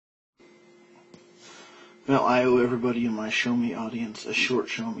Well, I owe everybody in my ShowMe audience a short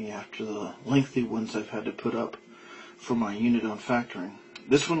ShowMe after the lengthy ones I've had to put up for my unit on factoring.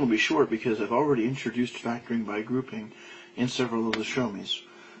 This one will be short because I've already introduced factoring by grouping in several of the ShowMes.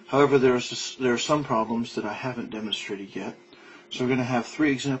 However, there are some problems that I haven't demonstrated yet. So we're going to have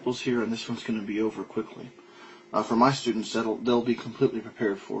 3 examples here, and this one's going to be over quickly. For my students, they'll be completely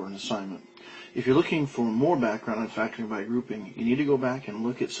prepared for an assignment. If you're looking for more background on factoring by grouping, you need to go back and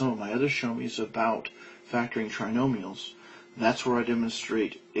look at some of my other ShowMes about factoring trinomials. That's where I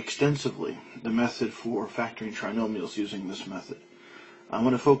demonstrate extensively the method for factoring trinomials using this method. I'm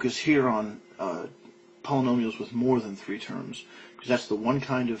going to focus here on polynomials with more than 3 terms, because that's the one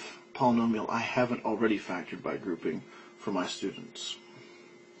kind of polynomial I haven't already factored by grouping for my students.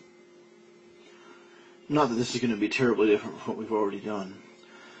 Not that this is going to be terribly different from what we've already done.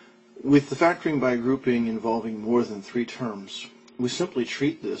 With the factoring by grouping involving more than 3 terms, we simply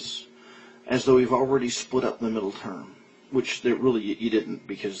treat this as though we've already split up the middle term, which really you didn't,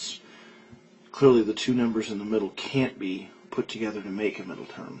 because clearly the 2 numbers in the middle can't be put together to make a middle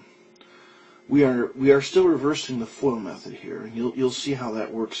term. We are still reversing the FOIL method here, and you'll see how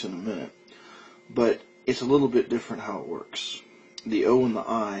that works in a minute. But it's a little bit different how it works. The O and the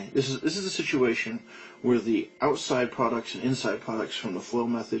I, this is a situation where the outside products and inside products from the FOIL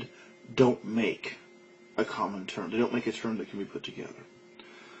method don't make a common term. They don't make a term that can be put together.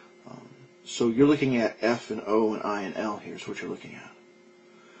 So you're looking at F and O and I and L here is what you're looking at.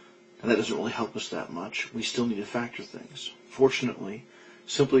 And that doesn't really help us that much. We still need to factor things. Fortunately,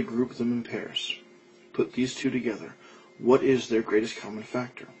 simply group them in pairs. Put these 2 together. What is their greatest common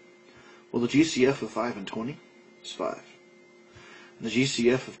factor? Well, the GCF of 5 and 20 is 5. And the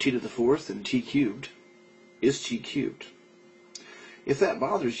GCF of t to the 4th and t cubed is t cubed. If that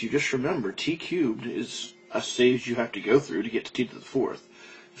bothers you, just remember t cubed is a stage you have to go through to get to t to the 4th.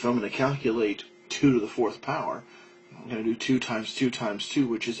 If I'm going to calculate 2 to the 4th power, I'm going to do 2 times 2 times 2,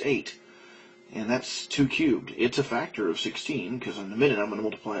 which is 8. And that's 2 cubed. It's a factor of 16, because in a minute I'm going to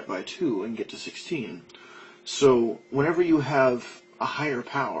multiply it by 2 and get to 16. So whenever you have a higher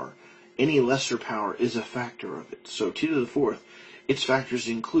power, any lesser power is a factor of it. So t to the 4th, its factors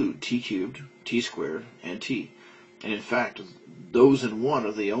include t cubed, t squared, and t. And in fact, those and 1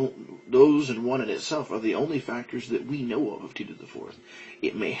 in itself are the only factors that we know of t to the 4th.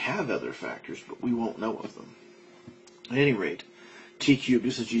 It may have other factors, but we won't know of them. At any rate, t cubed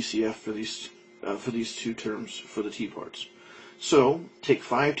is the GCF for these 2 terms for the t parts. So take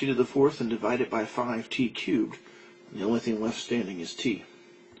 5t to the 4th and divide it by 5t cubed, and the only thing left standing is t.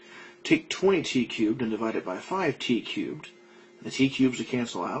 Take 20t cubed and divide it by 5t cubed, and the t cubes will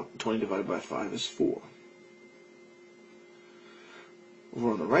cancel out. 20 divided by 5 is 4.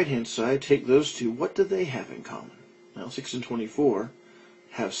 Over on the right-hand side, take those 2. What do they have in common? Well, 6 and 24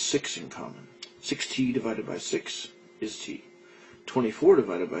 have 6 in common. 6t divided by 6 is t. 24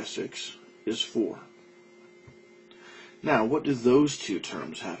 divided by 6 is 4. Now, what do those 2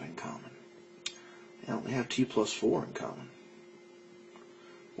 terms have in common? Well, they have t plus 4 in common.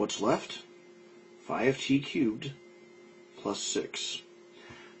 What's left? 5t cubed plus 6.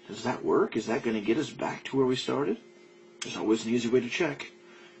 Does that work? Is that going to get us back to where we started? There's always an easy way to check.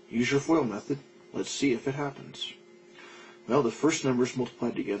 Use your FOIL method. Let's see if it happens. Well, the first numbers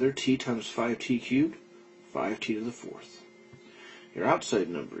multiplied together, t times 5t cubed, 5t to the 4th. Your outside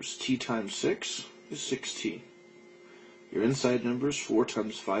numbers, t times 6 is 6t. Your inside numbers, 4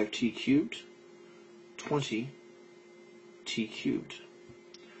 times 5t cubed, 20t cubed.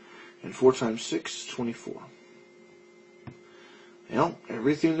 And 4 times 6 is 24. Well,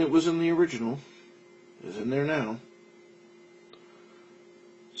 everything that was in the original is in there now.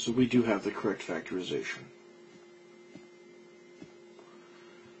 So we do have the correct factorization.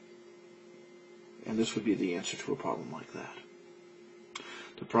 And this would be the answer to a problem like that.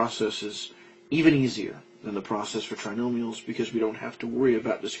 The process is even easier than the process for trinomials because we don't have to worry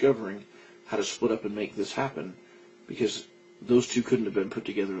about discovering how to split up and make this happen, because those 2 couldn't have been put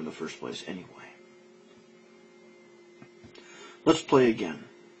together in the first place anyway. Let's play again.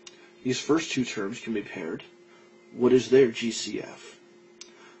 These first 2 terms can be paired. What is their GCF?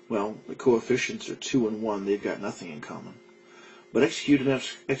 Well, the coefficients are 2 and 1. They've got nothing in common. But x cubed and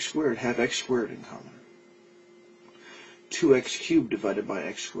x squared have x squared in common. 2x cubed divided by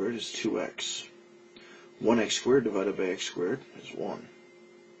x squared is 2x. 1x squared divided by x squared is 1.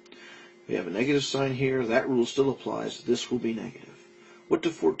 We have a negative sign here. That rule still applies. This will be negative. What do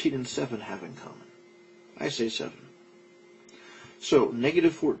 14 and 7 have in common? I say 7. So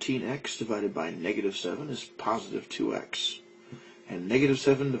negative 14x divided by negative 7 is positive 2x. And negative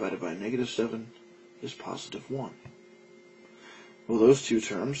 7 divided by negative 7 is positive 1. Well, those 2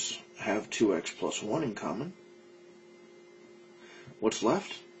 terms have 2x plus 1 in common. What's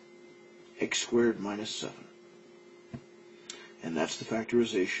left? X squared minus 7. And that's the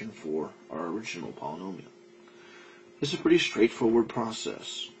factorization for our original polynomial. This is a pretty straightforward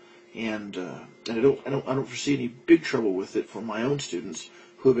process, and I don't foresee any big trouble with it for my own students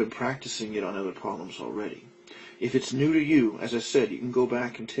who have been practicing it on other problems already. If it's new to you, as I said, you can go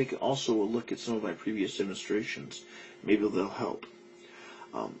back and take also a look at some of my previous demonstrations. Maybe they'll help.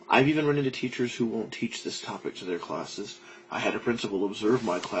 I've even run into teachers who won't teach this topic to their classes. I had a principal observe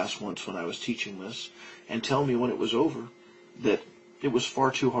my class once when I was teaching this and tell me when it was over that it was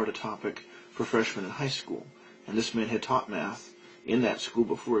far too hard a topic for freshmen in high school. And this man had taught math in that school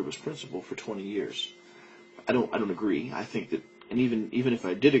before he was principal for 20 years. I don't agree. I think that, and even if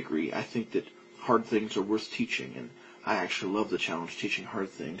I did agree, I think that hard things are worth teaching, and I actually love the challenge of teaching hard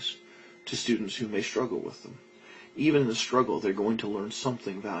things to students who may struggle with them. Even in the struggle, they're going to learn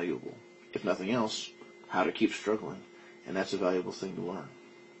something valuable. If nothing else, how to keep struggling, and that's a valuable thing to learn.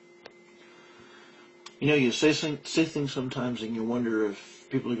 You know, you say things sometimes and you wonder if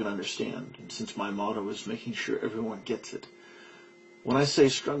people are going to understand, and since my motto is making sure everyone gets it, when I say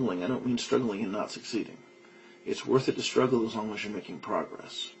struggling, I don't mean struggling and not succeeding. It's worth it to struggle as long as you're making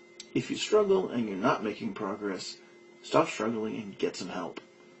progress. If you struggle and you're not making progress, stop struggling and get some help.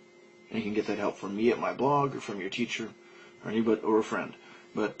 And you can get that help from me at my blog or from your teacher or anybody or a friend.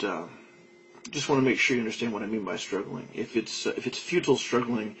 But just want to make sure you understand what I mean by struggling. If it's futile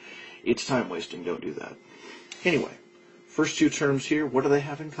struggling, it's time wasting. Don't do that. Anyway, first two terms here, what do they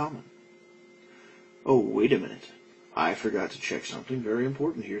have in common? Oh, wait a minute. I forgot to check something very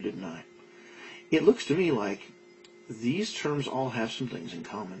important here, didn't I? It looks to me like these terms all have some things in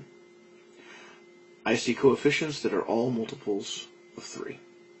common. I see coefficients that are all multiples of 3.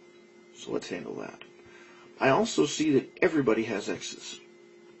 So let's handle that. I also see that everybody has x's.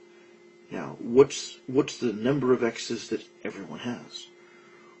 Now, what's the number of x's that everyone has?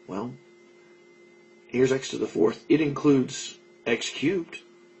 Well, here's x to the fourth. It includes x cubed,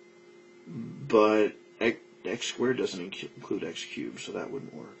 but x squared doesn't include x cubed, so that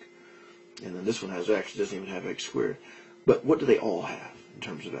wouldn't work. And then this one has x, it doesn't even have x squared. But what do they all have in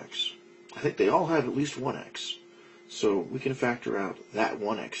terms of x? I think they all have at least one x. So we can factor out that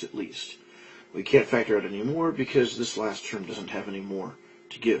one x at least. We can't factor out any more because this last term doesn't have any more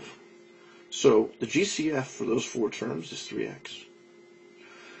to give. So the GCF for those four terms is 3x.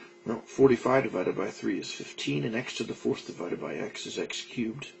 Well, 45 divided by 3 is 15, and x to the fourth divided by x is x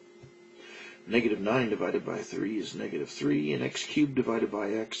cubed. Negative 9 divided by 3 is negative 3, and x cubed divided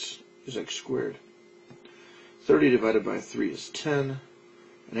by x is x squared. 30 divided by 3 is 10,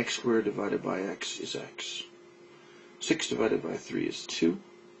 and x squared divided by x is x. 6 divided by 3 is 2,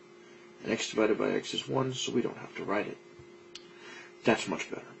 and x divided by x is 1, so we don't have to write it. That's much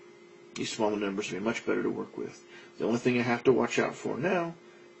better. These small numbers will be much better to work with. The only thing I have to watch out for now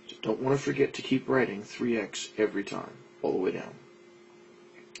is I don't want to forget to keep writing 3x every time, all the way down.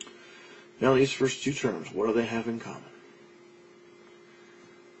 Now these first two terms, what do they have in common?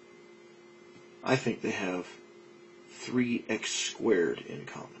 I think they have 3x squared in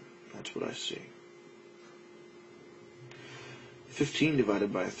common. That's what I see. 15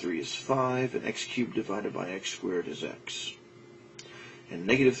 divided by 3 is 5, and x cubed divided by x squared is x. And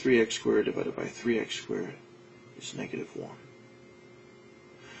negative 3x squared divided by 3x squared is negative 1.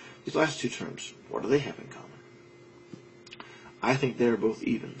 These last two terms, what do they have in common? I think they're both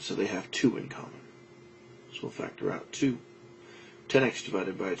even, so they have 2 in common. So we'll factor out 2. 10x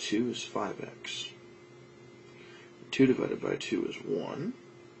divided by 2 is 5x. 2 divided by 2 is 1.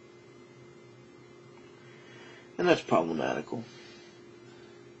 And that's problematical.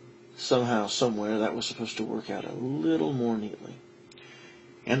 Somehow, somewhere, that was supposed to work out a little more neatly.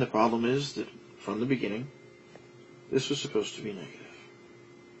 And the problem is that, from the beginning, this was supposed to be negative.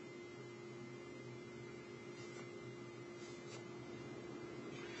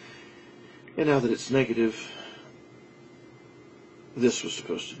 And now that it's negative, this was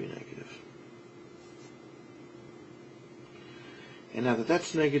supposed to be negative. And now that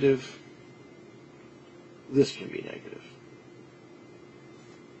that's negative, this can be negative.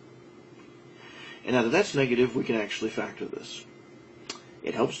 And now that that's negative, we can actually factor this.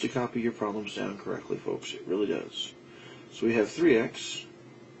 It helps to copy your problems down correctly, folks. It really does. So we have 3x.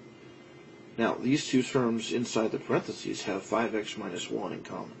 Now, these two terms inside the parentheses have 5x minus 1 in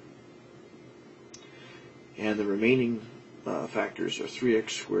common. And the remaining factors are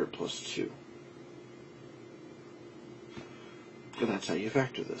 3x squared plus 2. And that's how you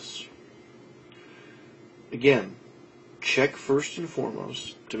factor this. Again, check first and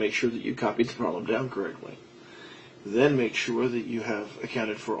foremost to make sure that you copied the problem down correctly. Then make sure that you have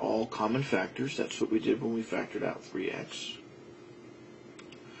accounted for all common factors. That's what we did when we factored out 3x.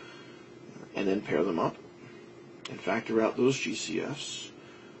 And then pair them up and factor out those GCFs.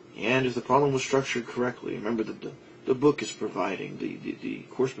 And if the problem was structured correctly, remember that the book is providing, the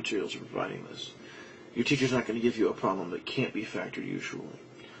course materials are providing this. Your teacher's not going to give you a problem that can't be factored usually.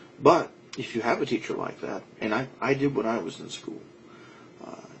 But if you have a teacher like that, and I did when I was in school,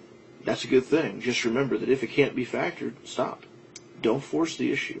 that's a good thing. Just remember that if it can't be factored, stop. Don't force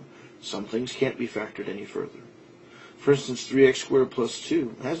the issue. Some things can't be factored any further. For instance, 3x squared plus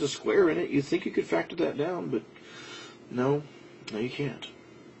 2 has a square in it. You think you could factor that down, but no, you can't.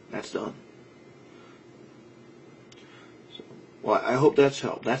 That's done. So, well, I hope that's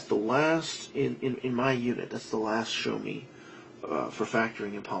helped. That's the last, in my unit, that's the last show me for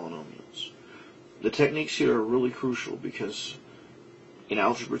factoring in polynomials. The techniques here are really crucial because in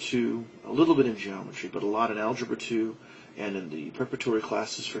Algebra 2, a little bit in geometry, but a lot in Algebra 2 and in the preparatory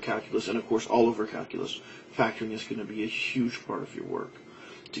classes for calculus, and of course all over calculus, factoring is going to be a huge part of your work.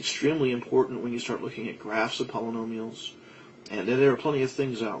 It's extremely important when you start looking at graphs of polynomials, and there are plenty of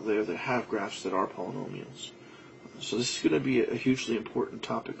things out there that have graphs that are polynomials. So this is going to be a hugely important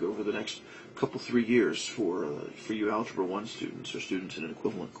topic over the next couple, 3 years for you Algebra 1 students or students in an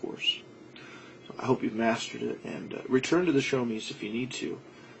equivalent course. I hope you've mastered it, and return to the show me's if you need to.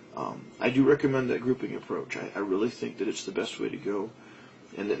 I do recommend that grouping approach. I really think that it's the best way to go,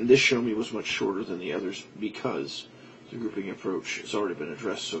 and this show me was much shorter than the others because the grouping approach has already been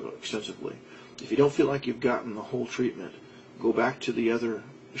addressed so extensively. If you don't feel like you've gotten the whole treatment, go back to the other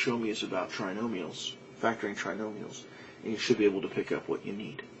show me's about trinomials, factoring trinomials, and you should be able to pick up what you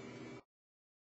need.